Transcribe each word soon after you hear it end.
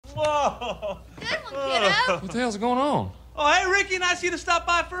Whoa. Good one, kiddo. What the hell's going on? Oh, hey, Ricky, nice of you to stop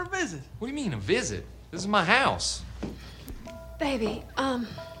by for a visit. What do you mean, a visit? This is my house. Baby,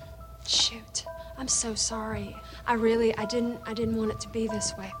 shoot. I'm so sorry. I didn't want it to be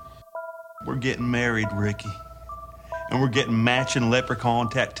this way. We're getting married, Ricky. And we're getting matching leprechaun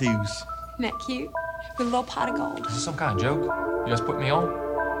tattoos. Isn't that cute? With a little pot of gold. Is this some kind of joke? You guys put me on?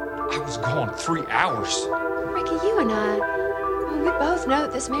 I was gone 3 hours. Ricky, you and we both know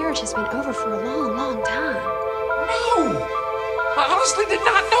that this marriage has been over for a long, long time. No! I honestly did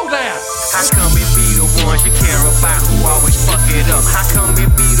not know that. How come it be the ones you care about who always fuck it up? How come it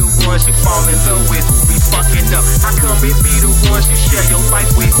be the ones you fall in love with who be fucking up? How come it be the ones you share your life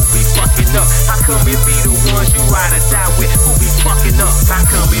with who be fucking up? How come it be the ones you ride or die with who be fucking up? How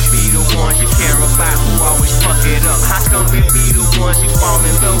come it be the ones you care about who always fuck it up? How come it be the ones you fall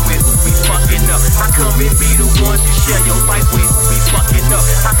in love with who be fucking up? How come it be the ones you share your life with who be fucking up?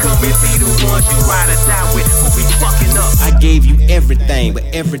 How come it be the ones you ride or die with who be fucking up? I gave you everything, but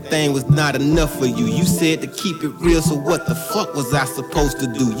everything was not enough for you. You said to keep it real, so what the fuck was I supposed to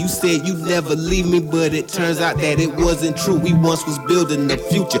do? You said you'd never leave me, but it turns out that it wasn't true. We once was building the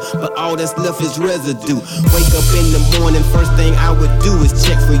future, but all that's left is residue. Wake up in the morning, first thing I would do is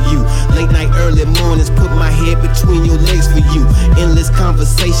check for you. Late night, early mornings, put my head between your legs for you. Endless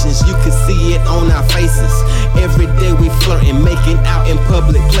conversations, you could see it on our faces. Every day we flirting, making out in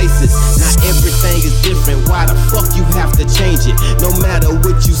public places. Now everything is different, why the fuck you have to change it? No matter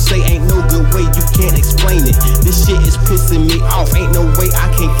what you say, ain't no good way you can't explain it. This shit is pissing me off, ain't no way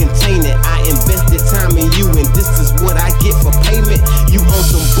I can contain it. I invested time in you and this is what I get for payment. You on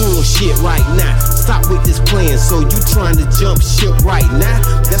some bullshit right now. Stop with this plan, so you trying to jump ship right now?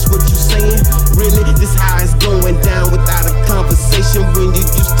 That's what you saying? Really? This how it's going down without a conversation when you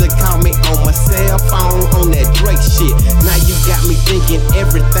used to call me on my cell phone on that Drake shit. Now you got me thinking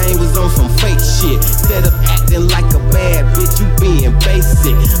everything was on some fake shit. Instead of acting like a bad bitch, you being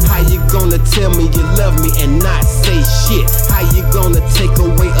basic. How you gonna tell me you love me and not say shit? How you gonna take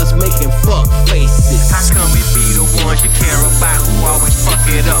away us making fuck faces? How come it be the ones you care about who always fuck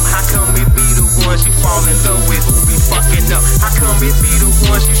it up? How come it be the ones you fall in love with who be fucking up? How come it be the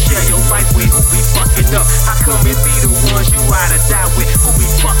ones you share your life with who be fucking up? How come it be the ones you ride or die with who be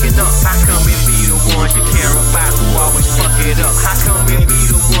fucking up? How come it be the ones you care about who always fuck it up? How come it be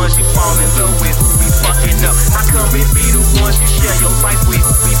the ones you fall in love with who be fucking up? How come it be the ones you share your life with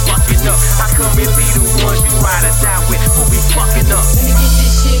who be fucking up? How come it be the ones you ride or die with who be fucking up? Let me get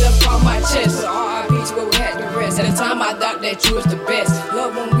this shit up on my chest. So R.I.P. to where we had the rest. At the time I thought that you was the best.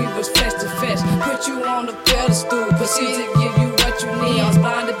 Love when we was face to face. Put you on the pedestal. Proceed to give you what you need. I was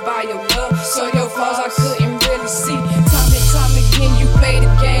blinded by your love, so your flaws I couldn't really see. Time and time again you played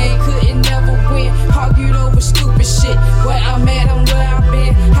the game, couldn't never win. Argued over stupid shit. Where I'm at, I'm where I've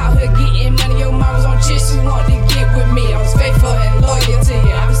been. Out here getting money, your mom was on chicks who want to get with me. I was faithful and loyal to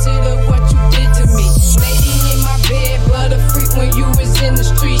you. I consider what you did to me. Lady in my bed, but a freak when you was in the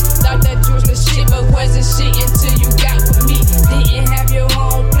street. Thought that you was the shit, but wasn't shit until you got with me. Didn't have your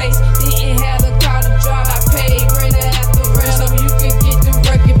own place, didn't have a car to drive. I paid rent after rent so you could get to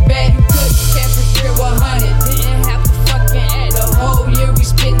work it back. You could kept it real 100, didn't have to fucking act. The whole year we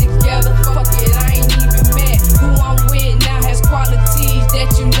spent together, fuck it, I ain't even mad. Who I'm with now has qualities that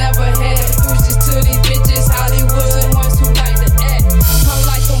you never had. Excuses to these bitches, Hollywood, ones who like to act. Come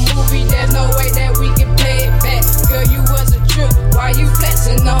like a movie, there's no way that we can pay it back. Girl, you was a trip, why you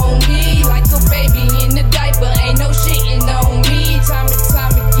flexing on me? Like a baby in the diaper, ain't no shitting on me. Time and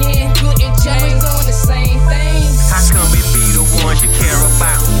time again, couldn't change, doing the same thing. How come it be the ones you care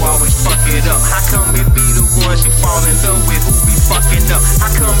about who always fuck it up? How come it be the ones you fall in love with who be fucking up? How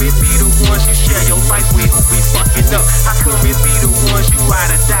come it be the ones you share your life with who be fucking up? How come it be the ones you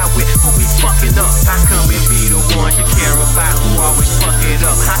ride or die with who be fucking up? How come it be the ones you care about who always fuck it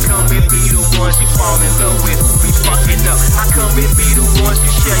up? How come it be the ones you fall in love with who be fucking up? How come it be the ones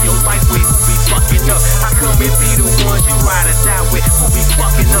you share your life with who be fucking up? How come it be the ones you ride or die with who be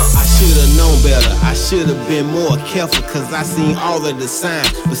fucking up? I should've known better, I should've been more careful, cause I seen all of the signs,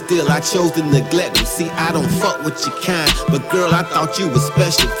 but still I chose to neglect them. See, I don't fuck with your kind, but girl, I thought you was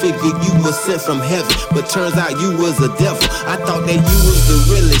special. Figured you was sent from heaven, but turns out you was a devil. I thought that you was the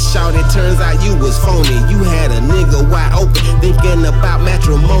realest, shout it, turns out you was phony. You had a nigga wide open, thinking about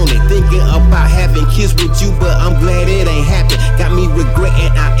matrimony, thinking about having kids with you, but I'm glad it ain't happened. Got me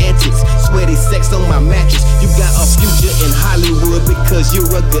regretting our antics, sweaty sex on my mattress. You got a future in Hollywood because you're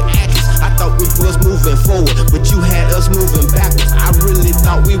a good actress. I thought we was moving forward, but you had us moving backwards. I really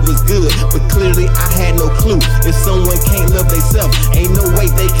thought we was good, but clearly I had no clue. If someone can't love themselves, ain't no way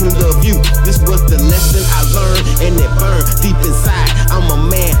they can love you. This was the lesson I learned, and it burned deep inside. I'm a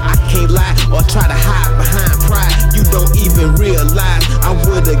man,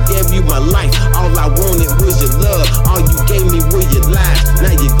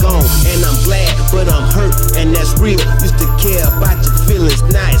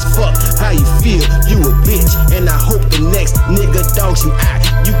 you out,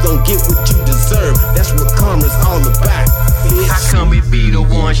 you gon' get what you deserve. That's what karma's all about, bitch. How come it be the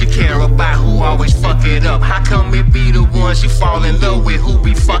ones you care about who always fuck it up? How come it be the ones you fall in love with who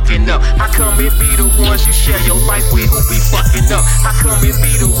be fucking up? How come it be the ones you share your life with who be fucking up? How come it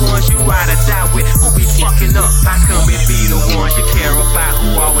be the ones you ride or die with who be fucking up? How come it be the ones you care about who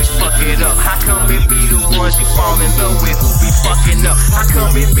always fuck it up? How come it be the ones you fall in love with who be fucking up? How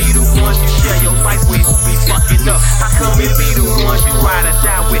come it be the ones you share your life with who be fucking up? How come it be the ones you ride or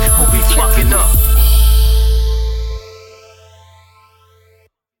die with who be fucking up?